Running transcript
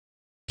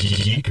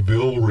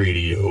Geekville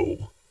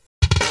Radio.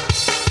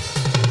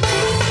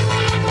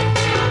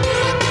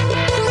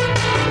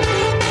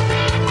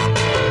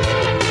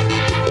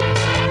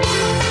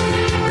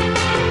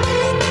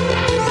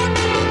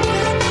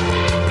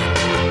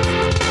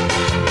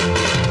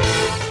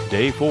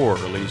 Day 4,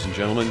 ladies and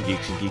gentlemen,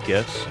 geeks and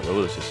geekettes.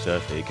 Hello, this is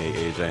Seth,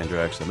 a.k.a.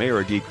 Xandrax, the mayor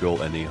of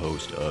Geekville and the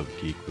host of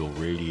Geekville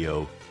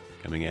Radio,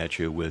 coming at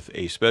you with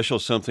a special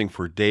something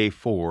for Day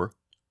 4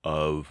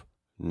 of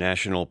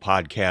National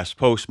Podcast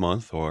Post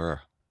Month,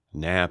 or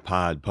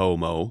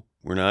NaPodPoMo.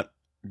 We're not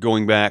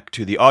going back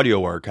to the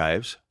audio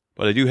archives,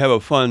 but I do have a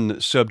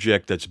fun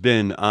subject that's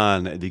been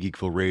on the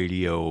Geekville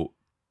Radio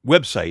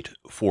website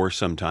for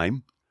some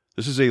time.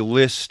 This is a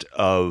list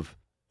of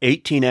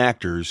 18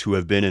 actors who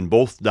have been in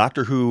both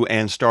Doctor Who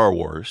and Star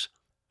Wars,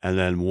 and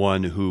then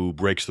one who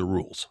breaks the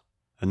rules.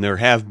 And there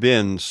have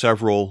been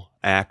several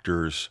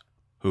actors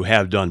who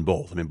have done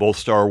both. I mean, both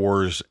Star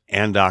Wars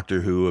and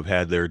Doctor Who have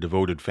had their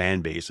devoted fan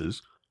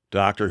bases.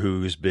 Doctor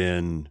Who's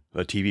been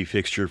a TV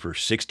fixture for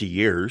 60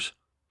 years,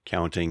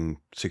 counting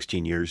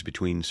 16 years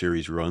between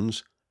series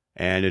runs,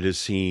 and it has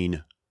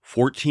seen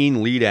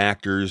 14 lead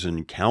actors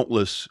and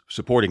countless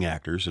supporting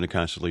actors in a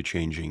constantly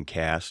changing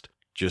cast.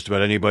 Just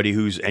about anybody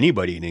who's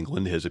anybody in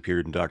England has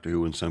appeared in Doctor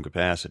Who in some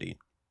capacity.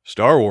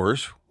 Star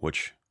Wars,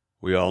 which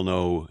we all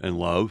know and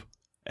love,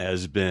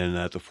 has been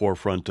at the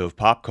forefront of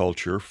pop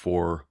culture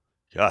for,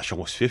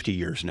 almost 50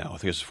 years now. I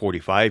think it's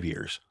 45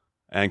 years.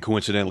 And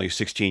coincidentally,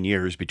 16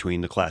 years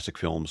between the classic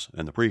films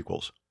and the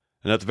prequels.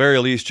 And at the very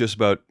least, just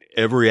about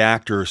every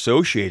actor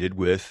associated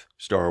with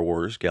Star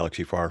Wars,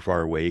 Galaxy Far,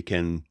 Far Away,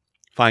 can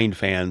find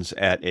fans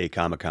at a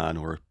Comic-Con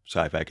or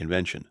sci-fi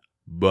convention.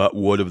 But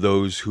what of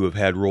those who have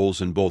had roles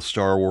in both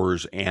Star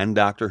Wars and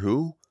Doctor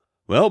Who?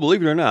 Well,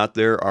 believe it or not,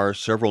 there are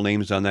several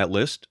names on that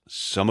list.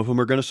 Some of them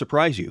are going to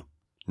surprise you.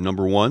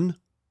 Number 1,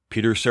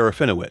 Peter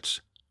Serafinowicz.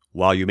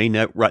 While you may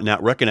not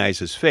recognize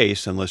his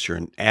face unless you're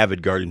an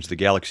avid Guardians of the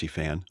Galaxy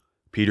fan,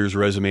 Peter's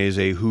resume is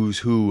a who's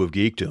who of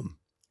geekdom.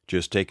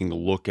 Just taking a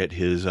look at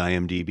his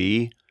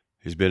IMDb,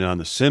 he's been on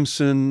The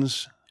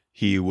Simpsons.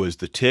 He was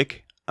the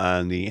Tick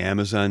on the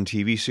Amazon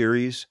TV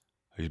series.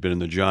 He's been in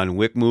the John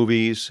Wick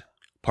movies,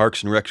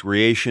 Parks and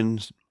Recreation,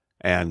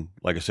 and,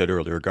 like I said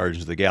earlier,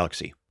 Guardians of the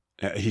Galaxy.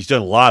 He's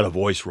done a lot of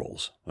voice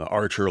roles.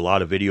 Archer, a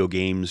lot of video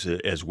games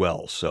as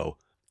well, so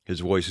his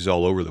voice is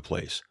all over the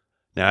place.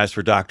 Now, as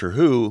for Doctor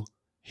Who,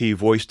 he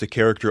voiced the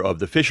character of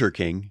the Fisher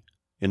King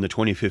in the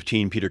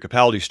 2015 Peter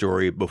Capaldi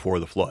story Before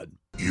the Flood.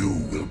 You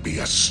will be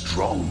a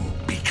strong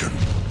beacon.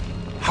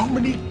 How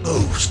many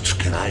boasts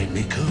can I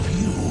make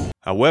of you?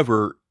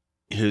 However,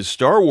 his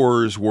Star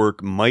Wars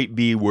work might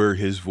be where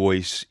his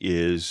voice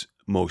is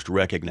most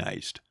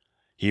recognized.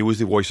 He was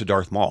the voice of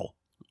Darth Maul.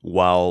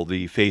 While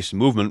the face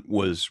movement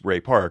was Ray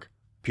Park,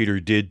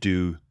 Peter did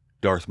do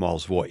Darth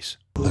Maul's voice.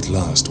 At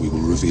last we will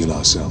reveal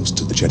ourselves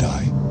to the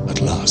Jedi. At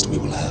last we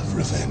will have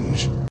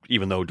revenge.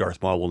 Even though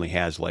Darth Maul only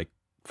has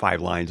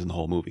 5 lines in the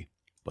whole movie.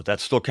 But that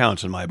still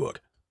counts in my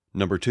book.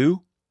 Number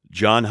 2,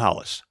 John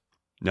Hollis.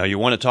 Now you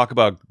want to talk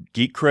about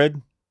geek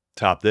cred?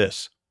 Top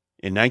this.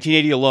 In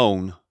 1980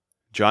 alone,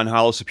 John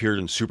Hollis appeared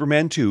in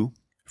Superman 2,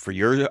 For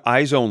Your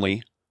Eyes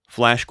Only,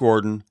 Flash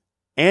Gordon,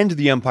 and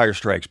The Empire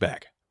Strikes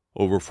Back.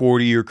 Over a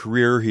 40-year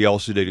career, he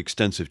also did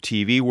extensive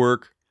TV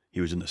work.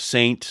 He was in The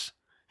Saints,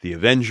 The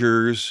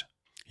Avengers.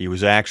 He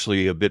was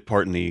actually a bit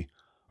part in the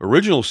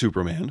original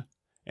Superman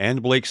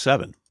and Blake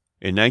 7.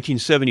 In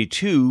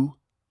 1972,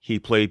 he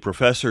played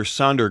Professor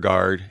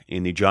Sondergaard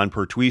in the John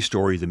Pertwee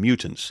story The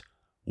Mutants,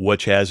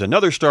 which has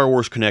another Star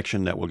Wars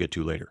connection that we'll get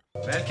to later.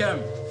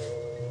 Welcome.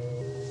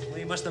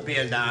 We must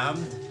appeal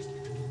down.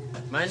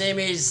 My name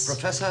is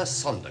Professor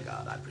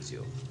Sondergaard, I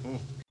presume.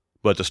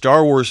 But to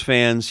Star Wars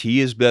fans,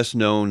 he is best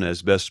known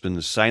as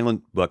Bespin's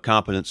silent but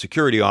competent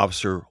security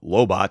officer,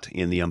 Lobot,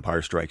 in The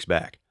Empire Strikes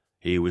Back.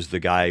 He was the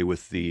guy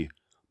with the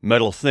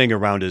metal thing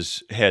around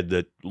his head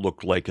that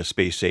looked like a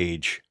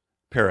space-age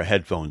pair of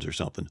headphones or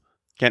something.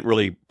 Can't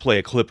really play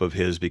a clip of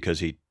his because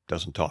he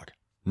doesn't talk.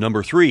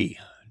 Number 3,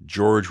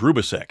 George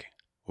Rubacek,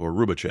 or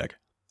Rubacek.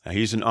 Now,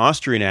 he's an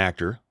Austrian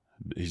actor.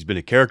 He's been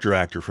a character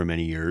actor for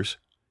many years.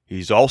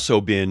 He's also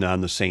been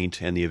on The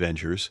Saint and The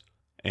Avengers.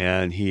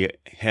 And he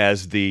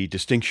has the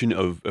distinction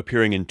of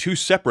appearing in 2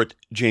 separate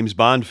James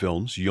Bond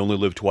films, You Only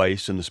Live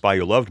Twice and The Spy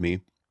Who Loved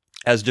Me,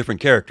 as different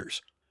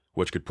characters,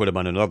 which could put him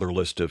on another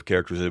list of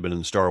characters that have been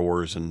in Star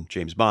Wars and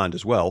James Bond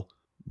as well.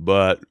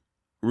 But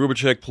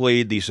Rubacek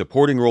played the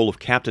supporting role of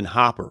Captain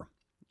Hopper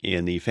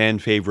in the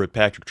fan-favorite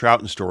Patrick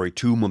Troughton story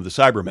Tomb of the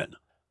Cybermen,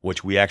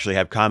 which we actually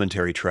have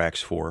commentary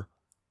tracks for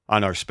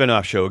on our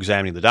spin-off show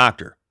Examining the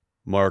Doctor.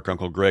 Mark,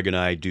 Uncle Greg, and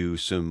I do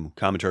some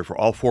commentary for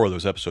all 4 of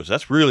those episodes.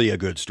 That's really a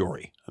good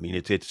story. I mean,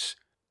 it's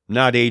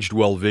not aged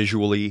well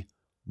visually,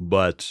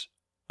 but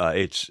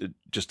it's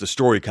just the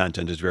story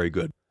content is very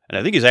good. And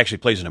I think he actually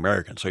plays an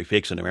American, so he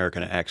fakes an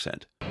American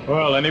accent.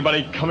 Well,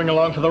 anybody coming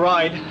along for the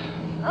ride?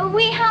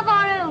 We have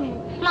our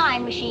own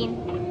flying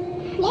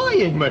machine.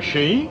 Flying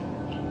machine?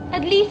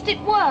 At least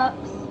it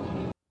works.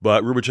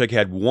 But Rubacek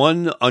had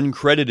one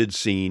uncredited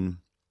scene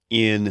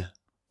in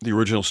the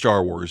original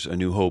Star Wars, A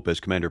New Hope, as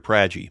Commander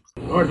Pragi.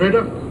 Lord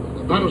Vader,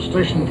 the battle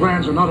station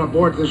plans are not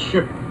aboard this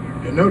ship,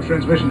 and no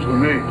transmissions were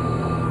made.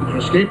 Our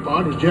escape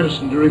pod was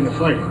jettisoned during the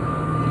fighting.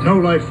 No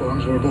life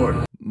forms were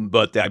aboard.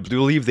 But I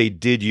believe they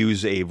did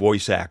use a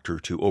voice actor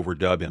to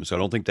overdub him, so I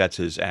don't think that's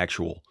his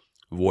actual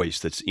voice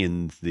that's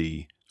in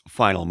the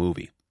final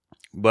movie.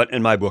 But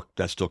in my book,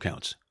 that still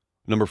counts.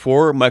 Number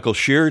 4, Michael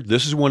Sheard.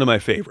 This is one of my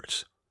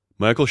favorites.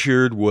 Michael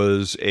Sheard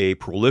was a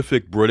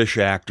prolific British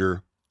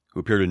actor who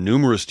appeared in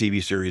numerous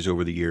TV series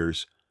over the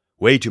years.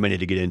 Way too many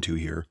to get into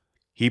here.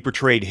 He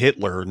portrayed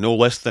Hitler no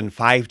less than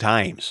 5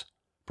 times,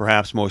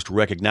 perhaps most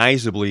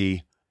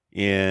recognizably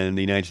in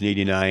the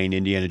 1989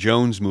 Indiana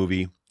Jones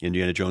movie,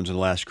 Indiana Jones and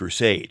the Last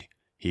Crusade.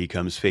 He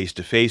comes face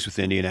to face with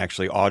Indy and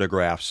actually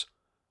autographs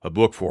a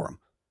book for him.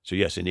 So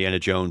yes, Indiana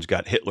Jones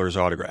got Hitler's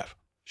autograph.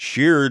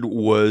 Sheard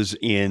was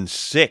in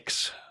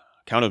 6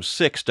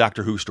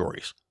 Doctor Who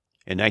stories.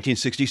 In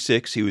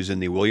 1966, he was in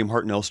the William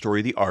Hartnell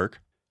story, The Ark.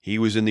 He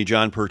was in the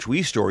John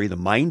Pertwee story, The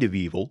Mind of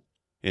Evil,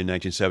 in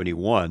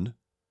 1971,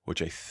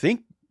 which I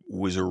think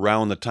was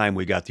around the time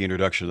we got the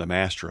introduction of the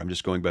Master. I'm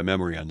just going by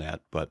memory on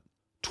that. But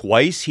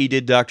twice he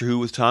did Doctor Who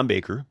with Tom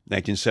Baker,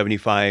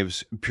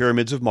 1975's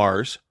Pyramids of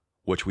Mars,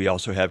 which we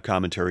also have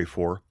commentary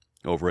for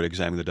over at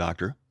Examining the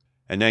Doctor,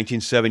 and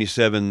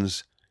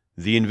 1977's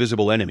The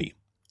Invisible Enemy.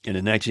 And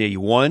in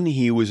 1981,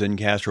 he was in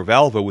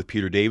Castrovalva with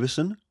Peter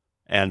Davison.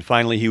 And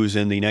finally, he was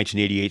in the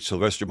 1988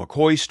 Sylvester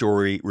McCoy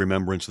story,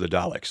 Remembrance of the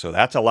Daleks. So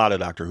that's a lot of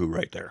Doctor Who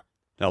right there.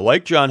 Now,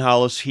 like John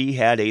Hollis, he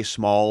had a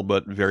small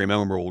but very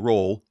memorable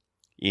role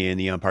in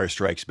The Empire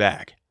Strikes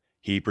Back.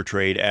 He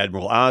portrayed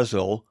Admiral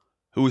Ozzel,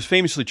 who was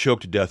famously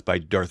choked to death by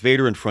Darth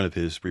Vader in front of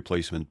his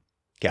replacement,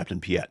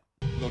 Captain Piet.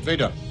 Lord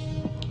Vader,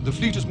 the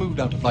fleet has moved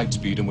out to flight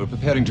speed and we're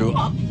preparing to...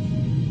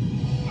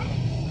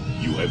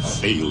 You have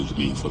failed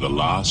me for the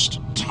last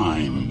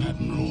time,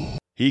 Admiral.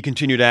 He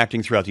continued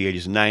acting throughout the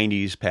 80s and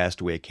 90s,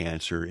 passed away of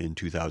cancer in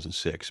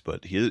 2006,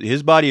 but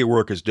his body of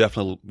work is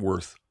definitely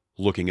worth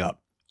looking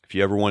up. If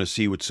you ever want to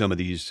see what some of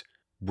these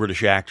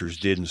British actors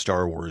did in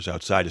Star Wars,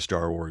 outside of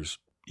Star Wars,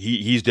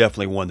 he's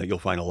definitely one that you'll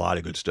find a lot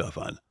of good stuff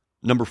on.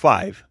 Number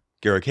 5,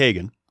 Garrick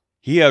Hagon.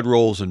 He had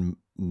roles in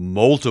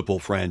multiple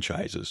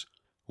franchises.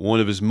 One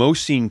of his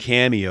most seen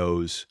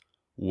cameos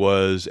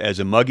was as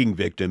a mugging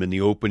victim in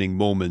the opening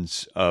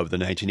moments of the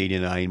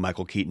 1989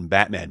 Michael Keaton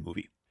Batman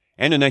movie.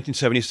 And in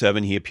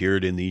 1977, he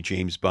appeared in the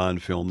James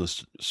Bond film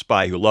The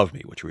Spy Who Loved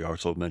Me, which we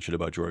also mentioned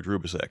about George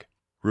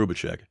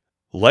Rubicek.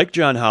 Like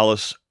John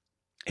Hollis,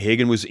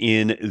 Hagon was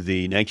in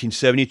the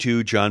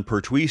 1972 John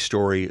Pertwee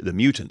story, The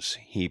Mutants.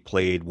 He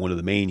played one of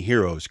the main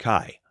heroes,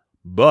 Kai.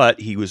 But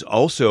he was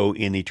also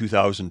in the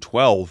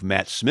 2012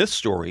 Matt Smith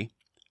story,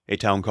 A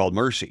Town Called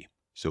Mercy.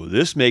 So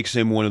this makes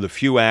him one of the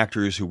few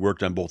actors who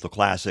worked on both the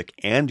classic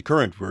and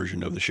current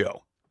version of the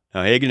show.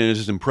 Now, Hagon and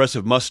his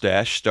impressive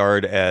mustache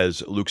starred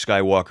as Luke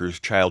Skywalker's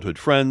childhood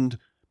friend,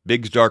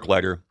 Biggs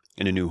Darklighter,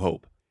 in A New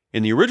Hope.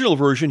 In the original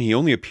version, he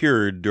only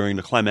appeared during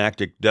the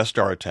climactic Death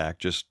Star attack,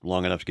 just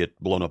long enough to get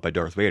blown up by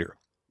Darth Vader.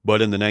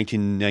 But in the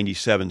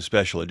 1997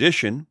 special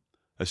edition,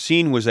 a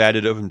scene was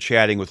added of him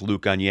chatting with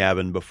Luke on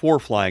Yavin before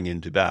flying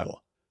into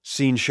battle.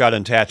 Scenes shot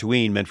on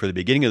Tatooine meant for the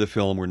beginning of the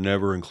film were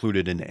never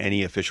included in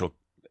any official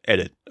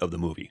edit of the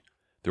movie.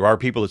 There are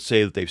people that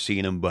say that they've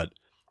seen him, but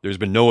there's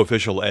been no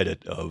official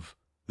edit of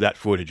that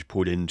footage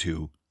put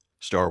into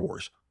Star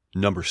Wars.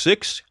 Number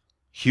 6,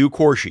 Hugh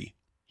Corshi.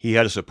 He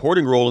had a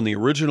supporting role in the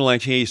original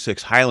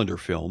 1986 Highlander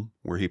film,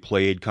 where he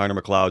played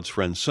Connor McLeod's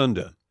friend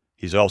Sunda.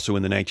 He's also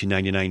in the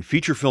 1999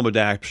 feature film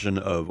adaptation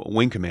of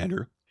Wing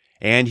Commander,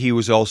 and he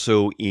was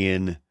also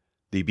in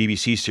the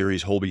BBC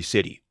series Holby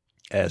City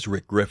as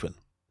Rick Griffin.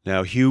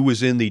 Now, Hugh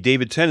was in the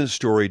David Tennant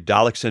story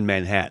Daleks in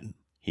Manhattan.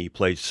 He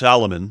played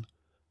Solomon,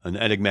 an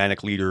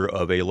enigmatic leader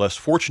of a less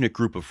fortunate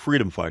group of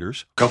freedom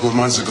fighters. A couple of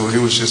months ago, he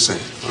was just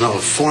another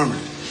foreman.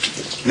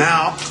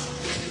 Now, it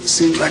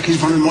seems like he's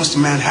running most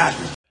of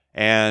Manhattan.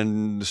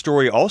 And the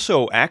story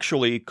also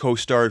actually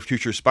co-starred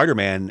future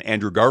Spider-Man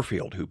Andrew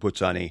Garfield, who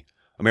puts on a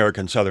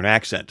American Southern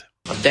accent.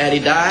 My daddy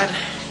died.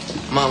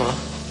 Mama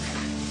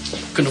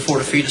couldn't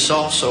afford to feed us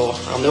all, so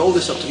I'm the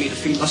oldest, up to me to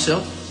feed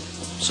myself.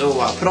 So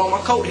I put on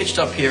my coat, hitched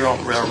up here on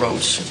the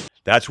railroads.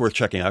 That's worth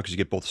checking out because you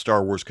get both a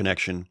Star Wars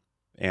connection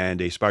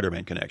and a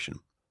Spider-Man connection.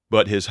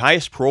 But his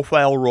highest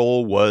profile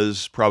role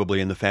was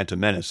probably in The Phantom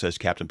Menace as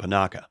Captain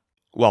Panaka.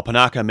 While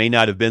Panaka may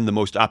not have been the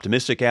most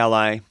optimistic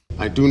ally,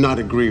 I do not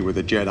agree with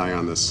the Jedi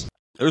on this.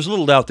 There's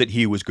little doubt that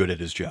he was good at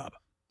his job.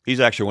 He's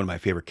actually one of my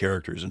favorite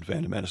characters in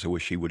Phantom Menace. I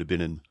wish he would have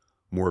been in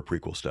more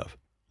prequel stuff.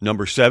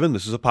 Number 7,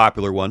 this is a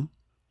popular one,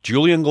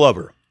 Julian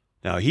Glover.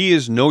 Now, he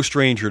is no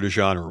stranger to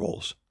genre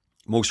roles.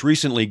 Most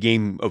recently,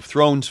 Game of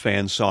Thrones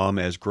fans saw him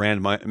as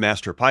Grand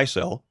Master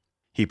Pycelle.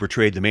 He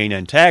portrayed the main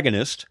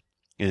antagonist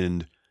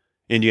in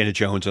Indiana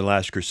Jones and the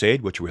Last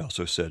Crusade, which we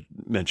also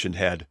mentioned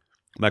had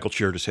Michael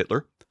Sheard as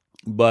Hitler.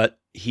 But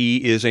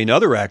he is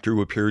another actor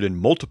who appeared in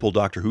multiple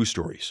Doctor Who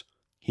stories.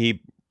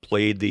 He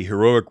played the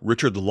heroic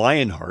Richard the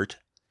Lionheart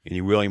in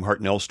the William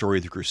Hartnell story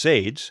The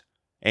Crusades,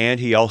 and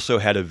he also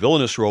had a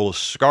villainous role as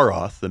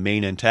Scaroth, the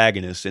main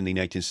antagonist in the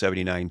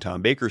 1979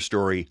 Tom Baker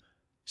story,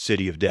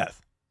 City of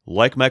Death.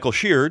 Like Michael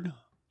Sheard,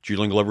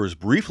 Julian Glover was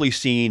briefly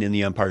seen in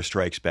The Empire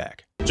Strikes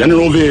Back.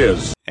 General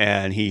Veers.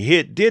 And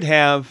he did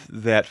have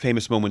that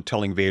famous moment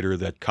telling Vader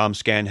that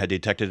ComScan had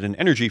detected an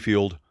energy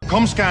field.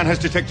 ComScan has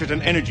detected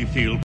an energy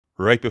field.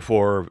 Right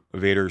before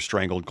Vader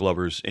strangled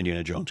Glover's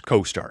Indiana Jones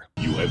co-star.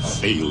 You have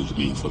failed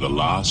me for the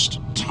last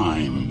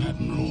time,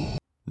 Admiral.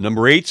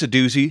 Number 8's a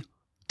doozy,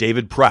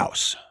 David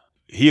Prowse.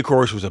 He, of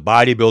course, was a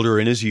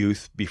bodybuilder in his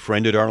youth,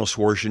 befriended Arnold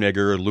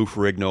Schwarzenegger and Lou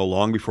Ferrigno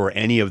long before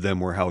any of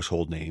them were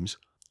household names.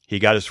 He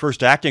got his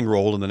first acting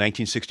role in the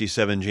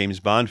 1967 James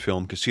Bond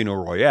film Casino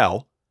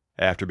Royale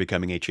after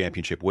becoming a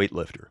championship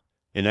weightlifter.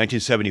 In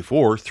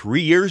 1974,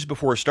 3 years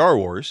before Star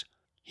Wars,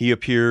 he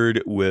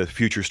appeared with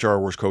future Star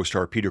Wars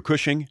co-star Peter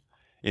Cushing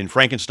in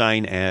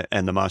Frankenstein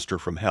and the Monster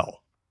from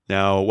Hell.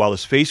 Now, while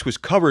his face was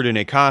covered in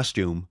a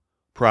costume,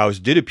 Prowse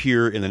did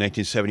appear in the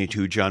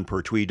 1972 Jon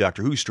Pertwee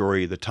Doctor Who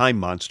story The Time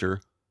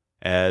Monster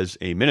as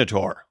a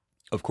Minotaur.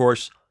 Of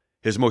course,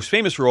 his most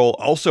famous role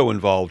also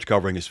involved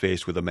covering his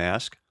face with a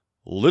mask.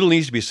 Little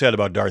needs to be said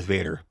about Darth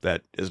Vader.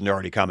 That isn't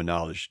already common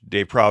knowledge.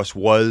 Dave Prowse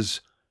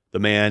was the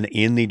man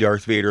in the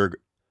Darth Vader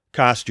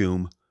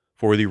costume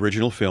for the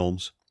original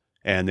films,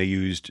 and they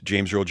used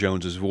James Earl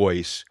Jones's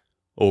voice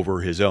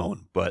over his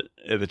own. But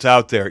if it's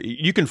out there,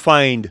 you can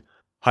find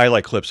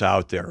highlight clips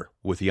out there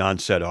with the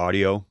on-set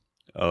audio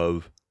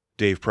of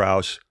Dave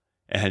Prowse,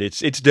 and it's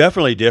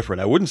definitely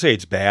different. I wouldn't say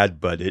it's bad,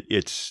 but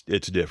it's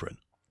different.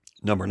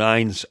 Number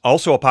 9's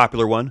also a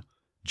popular one,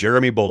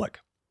 Jeremy Bulloch.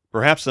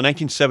 Perhaps the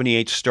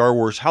 1978 Star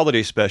Wars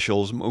Holiday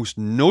Special's most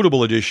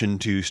notable addition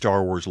to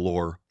Star Wars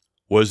lore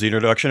was the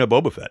introduction of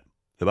Boba Fett,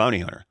 the bounty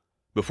hunter.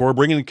 Before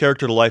bringing the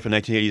character to life in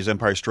 1980's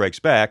Empire Strikes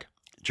Back,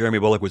 Jeremy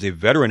Bulloch was a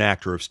veteran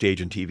actor of stage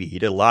and TV. He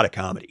did a lot of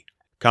comedy.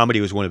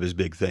 Comedy was one of his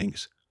big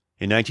things.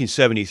 In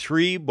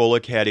 1973,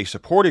 Bulloch had a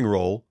supporting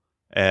role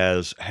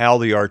as Hal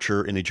the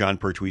Archer in the Jon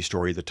Pertwee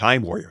story, The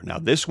Time Warrior. Now,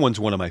 this one's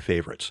one of my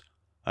favorites.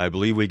 I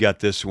believe we got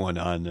this one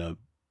on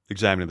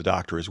Examining the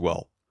Doctor as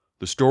well.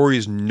 The story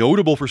is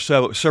notable for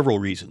several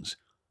reasons.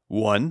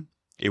 One,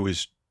 it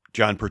was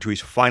Jon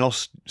Pertwee's final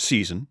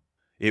season.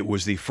 It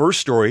was the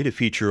first story to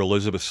feature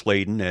Elizabeth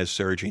Sladen as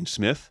Sarah Jane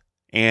Smith,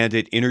 and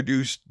it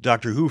introduced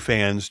Doctor Who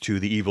fans to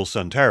the evil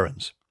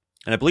Sontarans.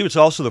 And I believe it's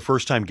also the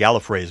first time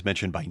Gallifrey is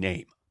mentioned by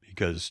name,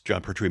 because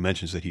Jon Pertwee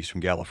mentions that he's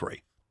from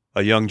Gallifrey.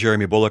 A young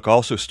Jeremy Bulloch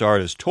also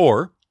starred as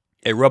Tor,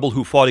 a rebel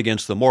who fought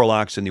against the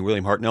Morlocks in the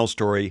William Hartnell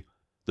story,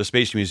 The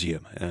Space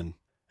Museum, and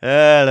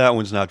that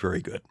one's not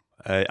very good.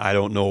 I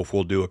don't know if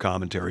we'll do a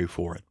commentary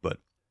for it, but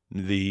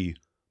the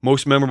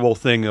most memorable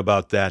thing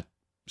about that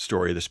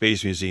story, The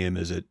Space Museum,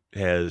 is it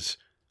has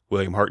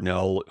William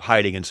Hartnell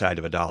hiding inside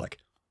of a Dalek.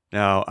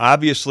 Now,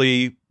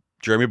 obviously,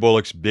 Jeremy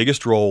Bulloch's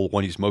biggest role,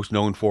 one he's most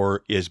known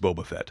for, is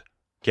Boba Fett.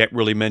 Can't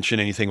really mention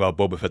anything about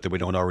Boba Fett that we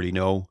don't already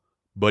know,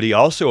 but he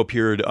also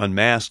appeared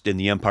unmasked in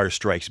The Empire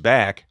Strikes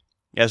Back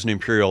as an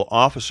Imperial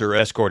officer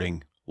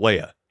escorting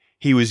Leia.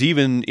 He was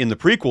even in the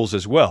prequels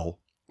as well,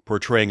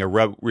 portraying a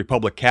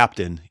Republic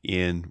captain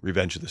in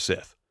Revenge of the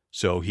Sith.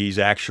 So he's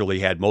actually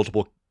had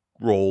multiple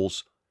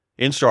roles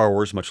in Star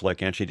Wars, much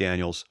like Anthony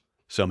Daniels,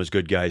 some as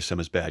good guys, some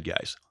as bad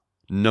guys.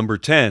 Number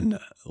 10,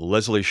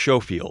 Leslie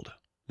Schofield.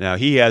 Now,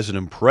 he has an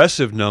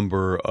impressive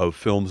number of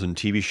films and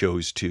TV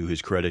shows to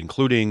his credit,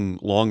 including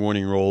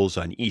long-running roles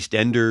on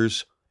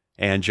EastEnders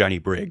and Johnny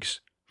Briggs.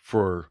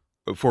 For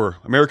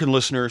American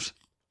listeners,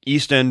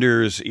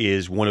 EastEnders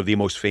is one of the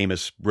most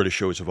famous British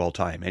shows of all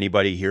time.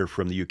 Anybody here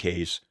from the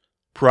UK's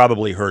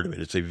probably heard of it.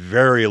 It's a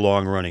very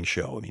long-running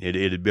show. I mean,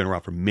 it had been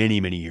around for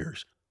many, many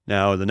years.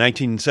 Now, the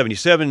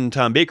 1977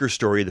 Tom Baker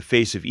story, The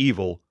Face of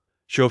Evil,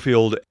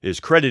 Schofield is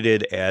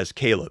credited as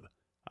Caleb.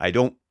 I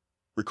don't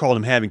recall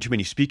him having too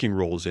many speaking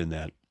roles in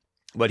that,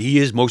 but he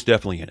is most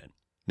definitely in it.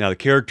 Now, the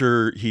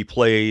character he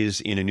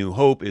plays in A New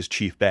Hope is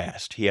Chief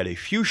Bast. He had a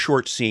few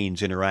short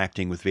scenes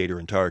interacting with Vader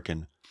and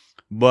Tarkin,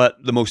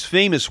 but the most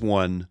famous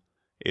one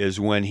is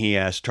when he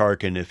asks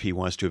Tarkin if he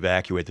wants to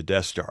evacuate the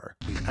Death Star.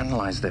 We've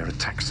analyzed their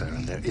attack, sir,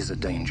 and there is a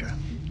danger.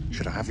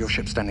 Should I have your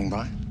ship standing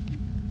by?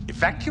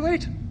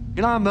 Evacuate?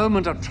 In our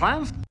moment of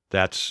triumph?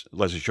 That's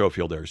Leslie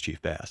Schofield there as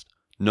Chief Bast.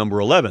 Number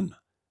 11,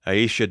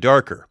 Aisha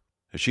Darker.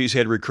 She's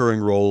had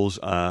recurring roles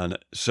on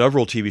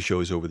several TV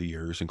shows over the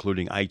years,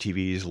 including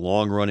ITV's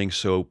long-running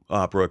soap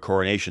opera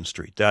Coronation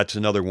Street. That's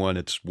another one.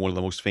 It's one of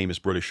the most famous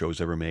British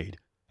shows ever made.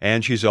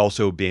 And she's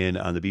also been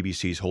on the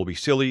BBC's Holby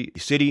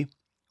City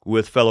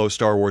with fellow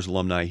Star Wars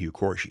alumni Hugh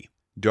Corsi.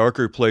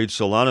 Darker played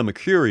Solana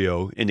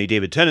Mercurio in the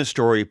David Tennant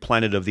story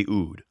Planet of the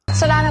Ood.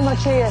 Solana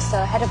Mercurio,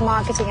 sir, head of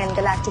marketing and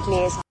galactic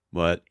liaison.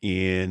 But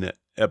in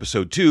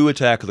Episode 2,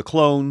 Attack of the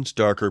Clones,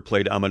 Darker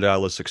played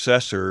Amidala's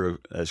successor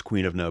as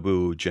Queen of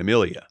Naboo,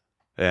 Jamilia.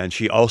 And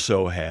she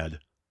also had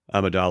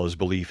Amidala's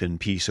belief in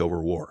peace over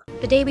war.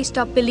 The day we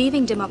stop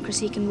believing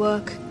democracy can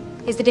work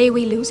is the day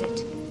we lose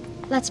it.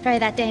 Let's pray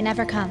that day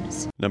never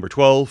comes. Number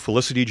 12,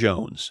 Felicity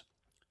Jones.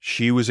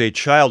 She was a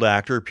child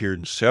actor, appeared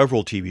in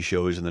several TV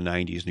shows in the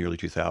 90s and early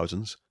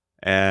 2000s,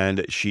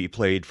 and she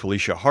played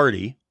Felicia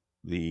Hardy,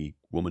 the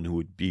woman who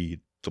would be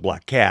the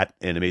Black Cat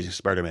in Amazing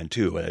Spider-Man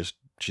 2, as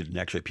she didn't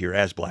actually appear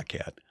as Black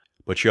Cat.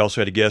 But she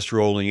also had a guest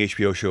role in the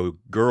HBO show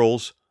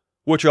Girls,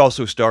 which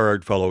also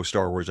starred fellow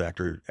Star Wars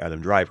actor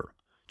Adam Driver.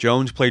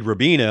 Jones played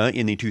Robina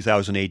in the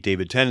 2008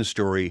 David Tennant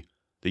story,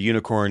 The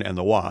Unicorn and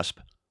the Wasp,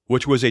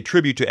 which was a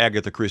tribute to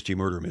Agatha Christie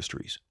murder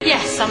mysteries.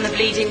 Yes, I'm the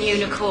bleeding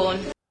unicorn.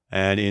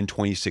 And in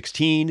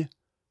 2016,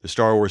 the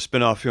Star Wars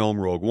spin-off film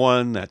Rogue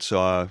One, that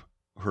saw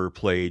her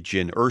play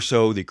Jyn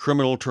Erso, the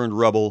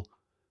criminal-turned-rebel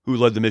who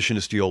led the mission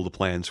to steal the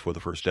plans for the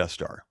first Death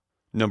Star.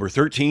 Number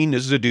 13,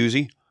 this is a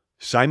doozy,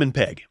 Simon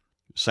Pegg.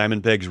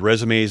 Simon Pegg's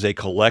resume is a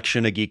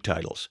collection of geek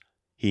titles.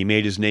 He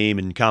made his name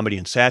in comedy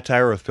and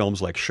satire with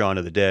films like Shaun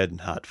of the Dead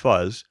and Hot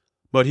Fuzz,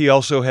 but he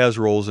also has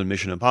roles in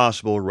Mission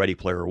Impossible, Ready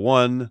Player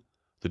One,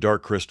 the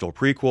Dark Crystal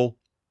prequel,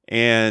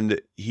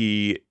 and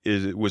he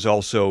was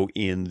also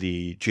in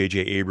the J.J.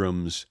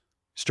 Abrams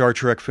Star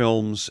Trek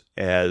films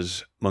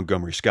as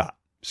Montgomery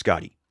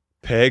Scotty.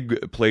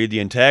 Pegg played the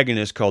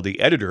antagonist called the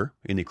Editor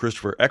in the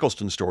Christopher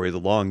Eccleston story The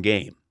Long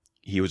Game.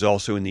 He was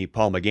also in the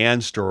Paul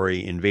McGann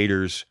story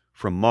Invaders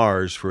from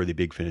Mars for the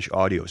Big Finish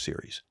audio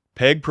series.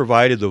 Pegg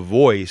provided the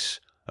voice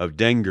of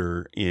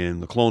Dengar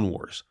in The Clone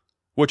Wars,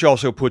 which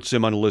also puts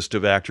him on a list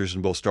of actors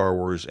in both Star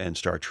Wars and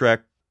Star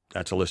Trek.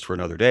 That's a list for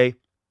another day.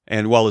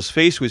 And while his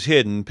face was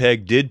hidden,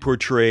 Pegg did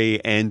portray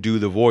and do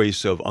the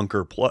voice of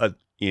Unkar Plutt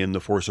in The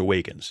Force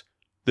Awakens.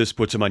 This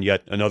puts him on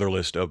yet another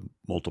list of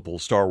multiple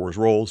Star Wars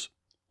roles,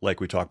 like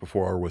we talked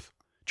before with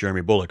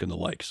Jeremy Bulloch and the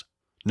likes.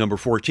 Number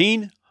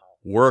 14,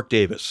 Warwick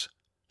Davis.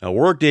 Now,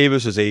 Warwick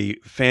Davis is a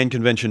fan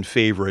convention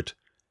favorite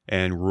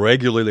and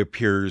regularly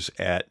appears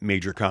at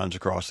major cons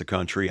across the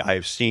country. I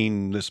have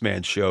seen this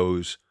man's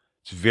shows.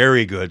 It's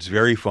very good. It's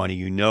very funny.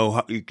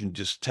 You can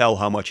just tell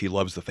how much he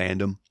loves the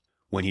fandom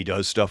when he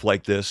does stuff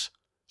like this.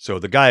 So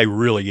the guy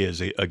really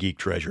is a geek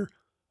treasure.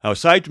 Now,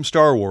 aside from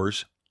Star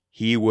Wars,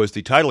 he was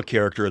the title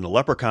character in the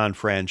Leprechaun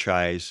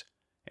franchise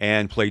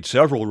and played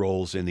several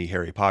roles in the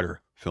Harry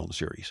Potter film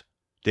series.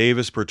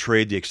 Davis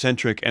portrayed the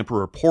eccentric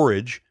Emperor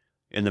Porridge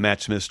in the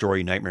Matt Smith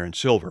story Nightmare in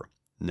Silver,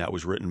 and that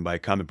was written by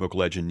comic book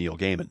legend Neil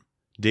Gaiman.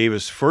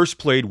 Davis first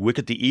played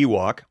Wicket the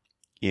Ewok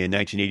in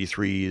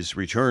 1983's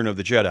Return of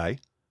the Jedi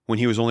when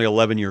he was only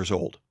 11 years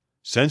old.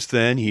 Since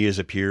then, he has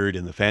appeared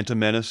in The Phantom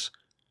Menace,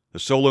 the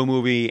Solo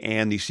movie,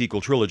 and the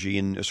sequel trilogy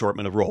in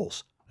assortment of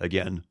roles.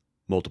 Again,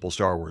 multiple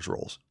Star Wars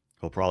roles.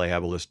 He'll probably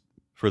have a list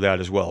for that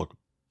as well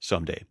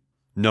someday.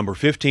 Number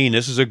 15,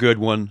 this is a good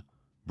one,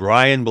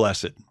 Brian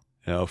Blessed.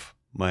 Now, if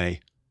my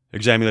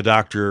Examining the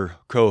Doctor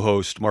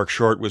co-host Mark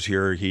Short was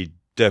here, he'd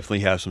definitely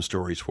have some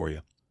stories for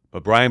you.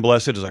 But Brian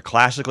Blessed is a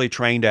classically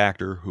trained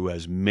actor who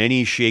has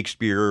many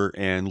Shakespeare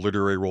and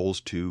literary roles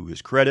to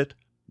his credit,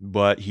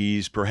 but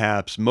he's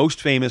perhaps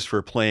most famous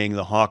for playing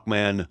the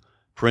Hawkman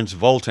Prince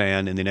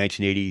Vultan in the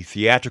 1980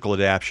 theatrical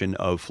adaptation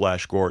of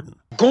Flash Gordon.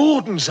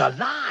 Gordon's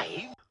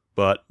alive?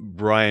 But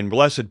Brian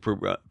Blessed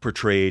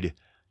portrayed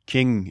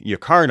King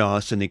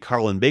Yakarnos in the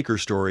Carlin Baker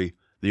story,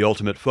 The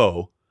Ultimate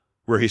Foe,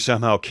 where he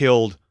somehow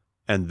killed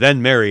and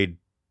then married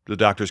the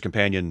Doctor's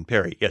companion,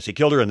 Perry. Yes, he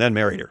killed her and then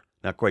married her.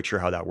 Not quite sure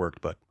how that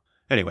worked, but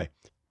anyway.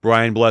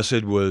 Brian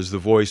Blessed was the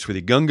voice for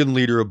the Gungan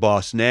leader of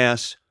Boss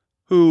Nass,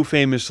 who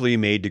famously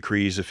made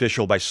decrees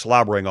official by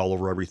slobbering all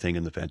over everything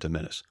in The Phantom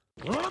Menace.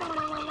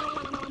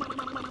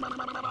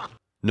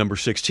 Number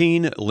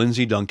 16,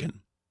 Lindsay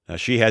Duncan. Now,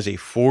 she has a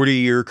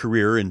 40-year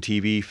career in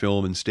TV,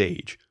 film, and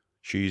stage.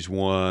 She's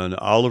won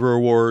Oliver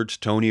Awards,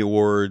 Tony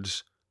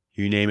Awards,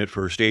 you name it,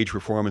 for stage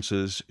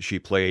performances. She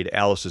played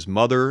Alice's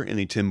mother in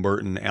the Tim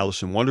Burton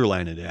Alice in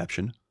Wonderland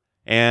adaptation,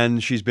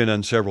 and she's been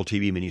on several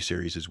TV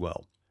miniseries as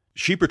well.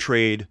 She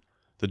portrayed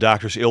the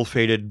Doctor's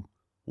ill-fated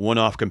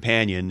one-off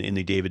companion in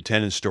the David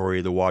Tennant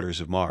story, The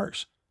Waters of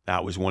Mars.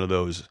 That was one of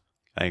those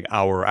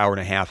hour and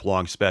a half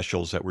long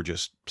specials that were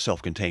just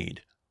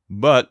self-contained.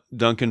 But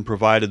Duncan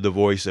provided the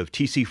voice of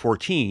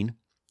TC-14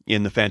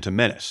 in The Phantom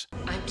Menace.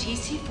 I'm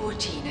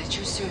TC-14 at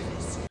your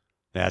service.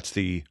 That's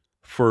the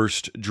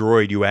first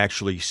droid you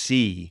actually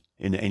see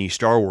in any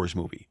Star Wars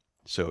movie.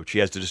 So she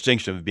has the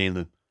distinction of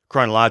being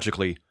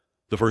chronologically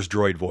the first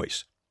droid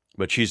voice.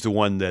 But she's the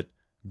one that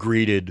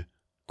greeted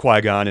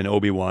Qui-Gon and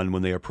Obi-Wan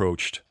when they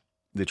approached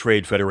the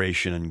Trade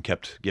Federation and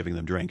kept giving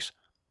them drinks.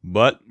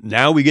 But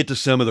now we get to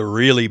some of the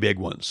really big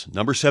ones.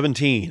 Number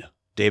 17,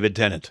 David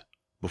Tennant.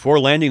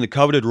 Before landing the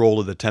coveted role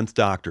of the 10th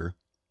Doctor,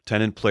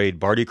 Tennant played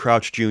Barty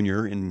Crouch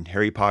Jr. in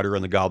Harry Potter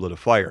and the Goblet of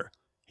Fire.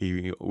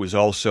 He was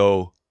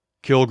also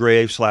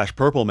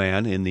Kilgrave/Purple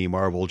Man in the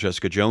Marvel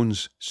Jessica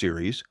Jones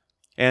series,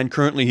 and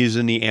currently he's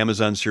in the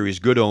Amazon series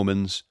Good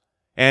Omens,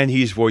 and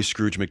he's voiced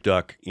Scrooge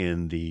McDuck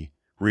in the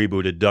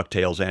rebooted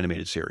DuckTales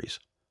animated series.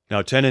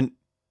 Now, Tennant,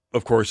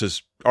 of course,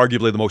 is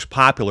arguably the most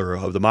popular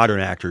of the modern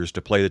actors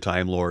to play the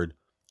Time Lord.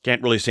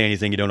 Can't really say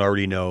anything you don't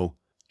already know.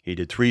 He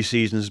did 3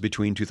 seasons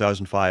between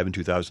 2005 and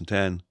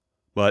 2010.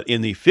 But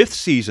in the 5th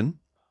season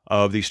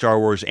of the Star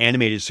Wars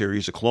animated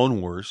series, The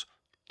Clone Wars,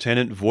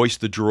 Tennant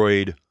voiced the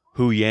droid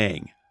Hu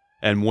Yang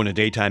and won a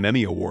Daytime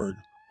Emmy Award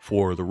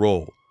for the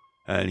role.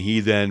 and he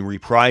then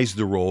reprised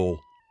the role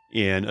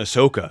in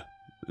Ahsoka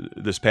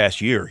this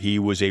past year. He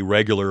was a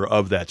regular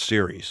of that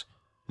series.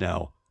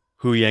 Now,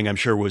 Hu Yang, I'm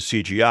sure, was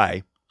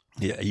CGI.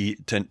 Yeah,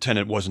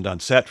 Tennant wasn't on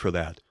set for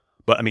that.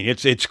 But, I mean,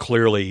 it's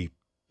clearly,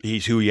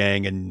 he's Hu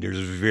Yang, and there's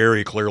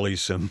very clearly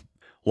some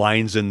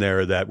lines in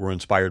there that were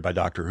inspired by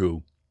Doctor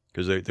Who,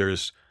 because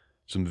there's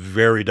some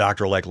very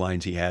Doctor-like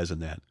lines he has in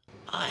that.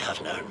 I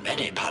have known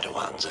many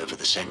Padawans over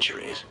the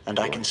centuries, and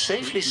I can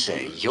safely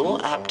say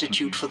your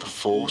aptitude for the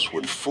Force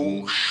would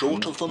fall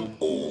short of them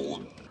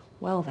all.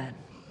 Well then,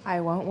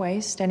 I won't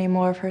waste any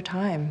more of her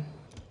time.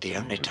 The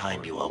only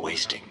time you are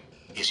wasting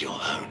is your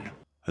own.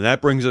 And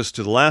that brings us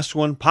to the last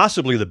one,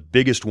 possibly the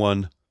biggest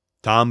one,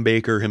 Tom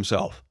Baker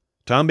himself.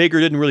 Tom Baker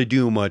didn't really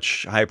do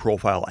much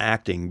high-profile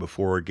acting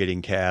before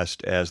getting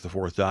cast as the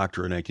Fourth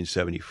Doctor in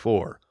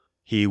 1974.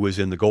 He was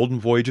in The Golden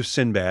Voyage of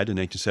Sinbad in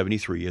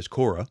 1973 as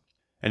Korra,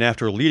 and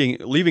after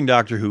leaving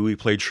Doctor Who, he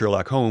played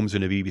Sherlock Holmes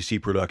in a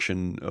BBC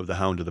production of The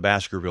Hound of the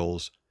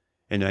Baskervilles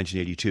in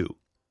 1982.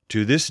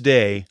 To this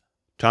day,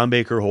 Tom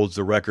Baker holds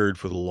the record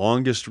for the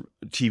longest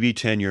TV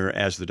tenure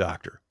as the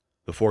Doctor.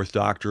 The Fourth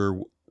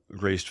Doctor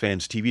graced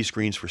fans' TV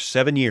screens for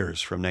 7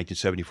 years, from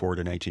 1974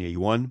 to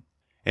 1981,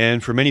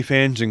 and for many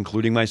fans,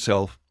 including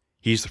myself,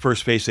 he's the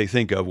first face they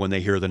think of when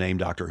they hear the name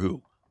Doctor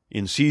Who.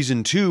 In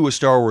Season 2 of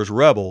Star Wars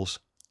Rebels,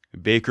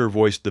 Baker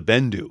voiced the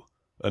Bendu,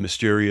 a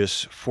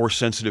mysterious,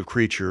 Force-sensitive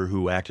creature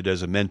who acted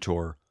as a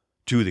mentor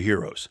to the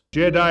heroes.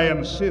 Jedi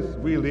and Sith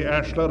wield the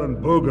Ashlar and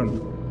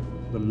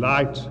Bogan, the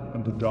light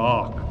and the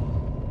dark.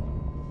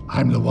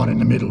 I'm the one in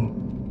the middle,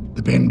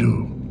 the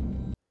Bendu.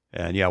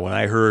 And yeah, when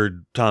I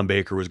heard Tom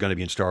Baker was going to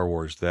be in Star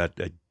Wars, that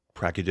I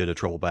practically did a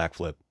triple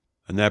backflip.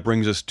 And that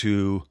brings us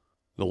to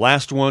the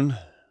last one,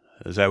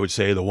 as I would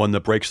say, the one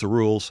that breaks the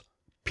rules,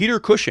 Peter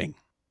Cushing.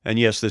 And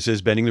yes, this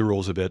is bending the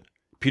rules a bit.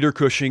 Peter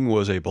Cushing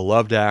was a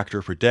beloved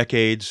actor for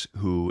decades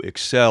who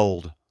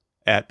excelled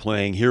at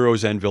playing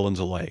heroes and villains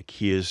alike.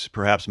 He is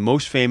perhaps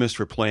most famous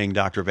for playing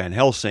Dr. Van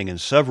Helsing in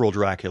several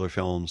Dracula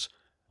films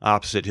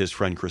opposite his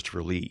friend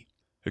Christopher Lee.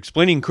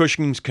 Explaining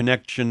Cushing's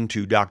connection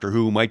to Doctor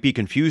Who might be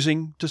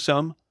confusing to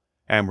some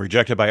and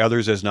rejected by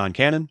others as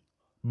non-canon,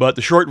 but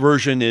the short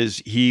version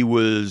is he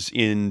was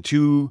in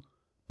 2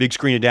 big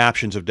screen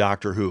adaptations of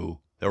Doctor Who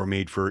that were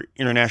made for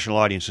international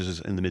audiences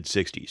in the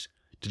mid-60s.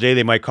 Today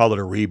they might call it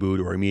a reboot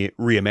or a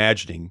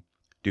reimagining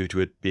due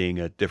to it being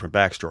a different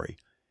backstory.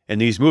 In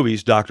these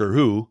movies, Doctor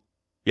Who,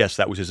 yes,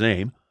 that was his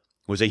name,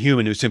 was a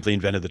human who simply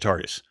invented the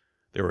TARDIS.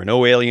 There were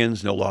no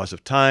aliens, no laws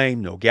of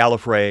time, no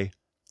Gallifrey,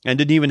 and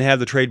didn't even have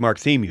the trademark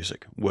theme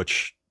music,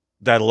 which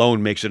that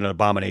alone makes it an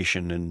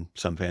abomination in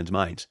some fans'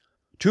 minds.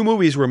 2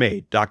 movies were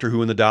made, Doctor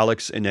Who and the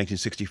Daleks in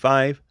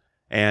 1965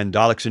 and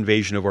Daleks'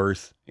 Invasion of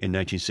Earth in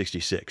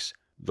 1966.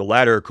 The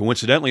latter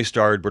coincidentally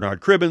starred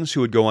Bernard Cribbins,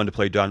 who would go on to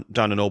play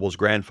Donna Noble's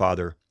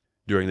grandfather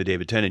during the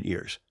David Tennant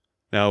years.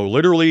 Now,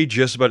 literally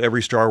just about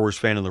every Star Wars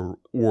fan in the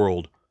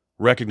world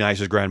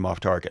recognizes Grand Moff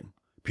Tarkin.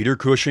 Peter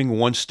Cushing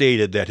once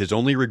stated that his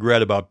only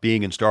regret about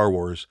being in Star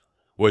Wars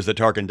was that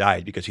Tarkin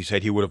died, because he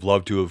said he would have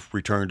loved to have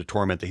returned to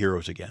torment the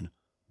heroes again.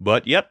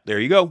 But yep, there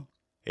you go.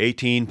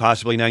 18,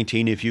 possibly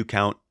 19 if you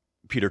count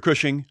Peter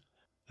Cushing.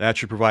 That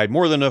should provide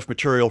more than enough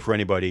material for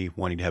anybody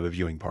wanting to have a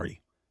viewing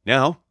party.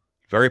 Now,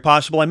 very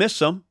possible I missed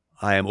some.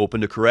 I am open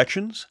to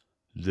corrections.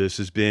 This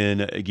has been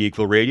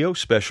Geekville Radio,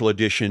 special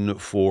edition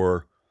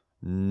for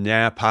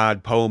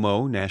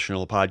NaPodPoMo,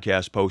 National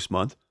Podcast Post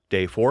Month,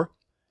 Day 4.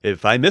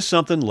 If I missed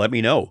something, let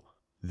me know.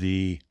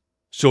 The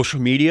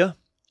social media,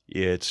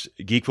 it's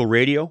Geekville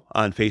Radio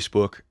on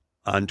Facebook,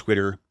 on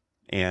Twitter,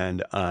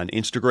 and on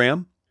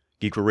Instagram.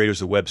 Geekville Radio is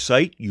the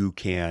website. You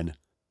can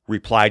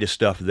reply to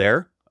stuff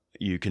there.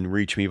 You can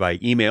reach me by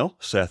email,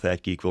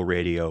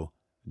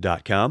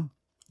 seth@geekvilleradio.com.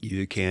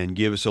 You can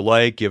give us a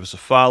like, give us a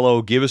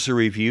follow, give us a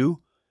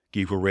review.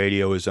 Geekville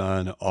Radio is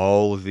on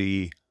all of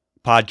the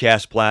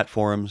podcast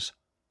platforms,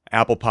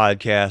 Apple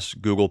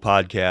Podcasts, Google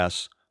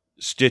Podcasts,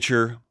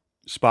 Stitcher,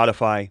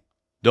 Spotify.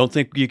 Don't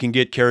think you can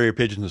get carrier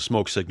pigeons and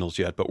smoke signals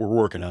yet, but we're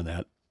working on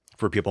that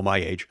for people my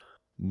age.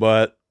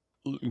 But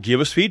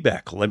give us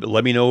feedback.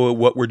 Let me know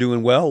what we're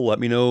doing well. Let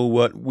me know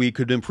what we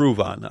could improve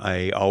on.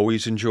 I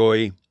always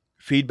enjoy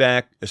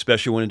feedback,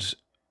 especially when it's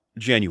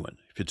genuine.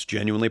 If it's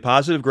genuinely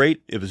positive,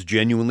 great. If it's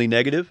genuinely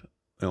negative,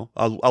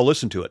 I'll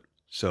listen to it.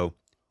 So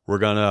we're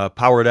going to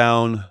power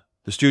down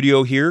the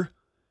studio here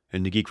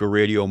in the Geekville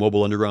Radio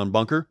mobile underground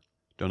bunker.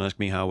 Don't ask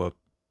me how a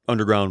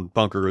underground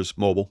bunker is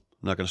mobile.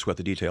 I'm not going to sweat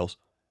the details.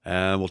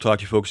 And we'll talk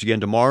to you folks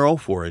again tomorrow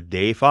for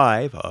Day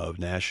 5 of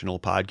National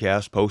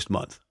Podcast Post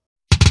Month.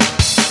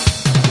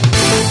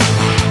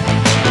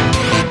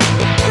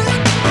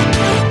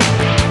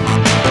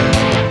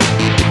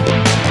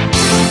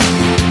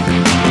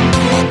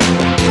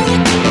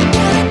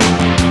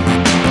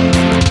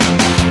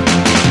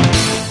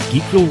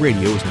 Geekville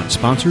Radio is not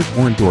sponsored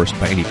or endorsed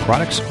by any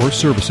products or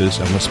services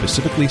unless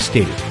specifically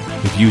stated.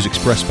 The views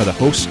expressed by the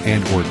hosts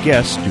and or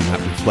guests do not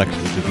reflect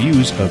the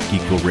views of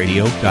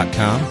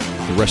GeekvilleRadio.com,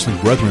 the Wrestling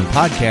Brethren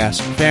podcast,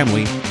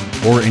 family,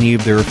 or any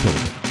of their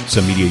affiliates.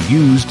 Some media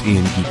used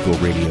in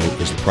Geekville Radio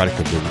is the product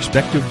of their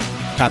respective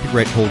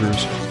copyright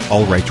holders,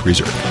 all rights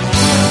reserved.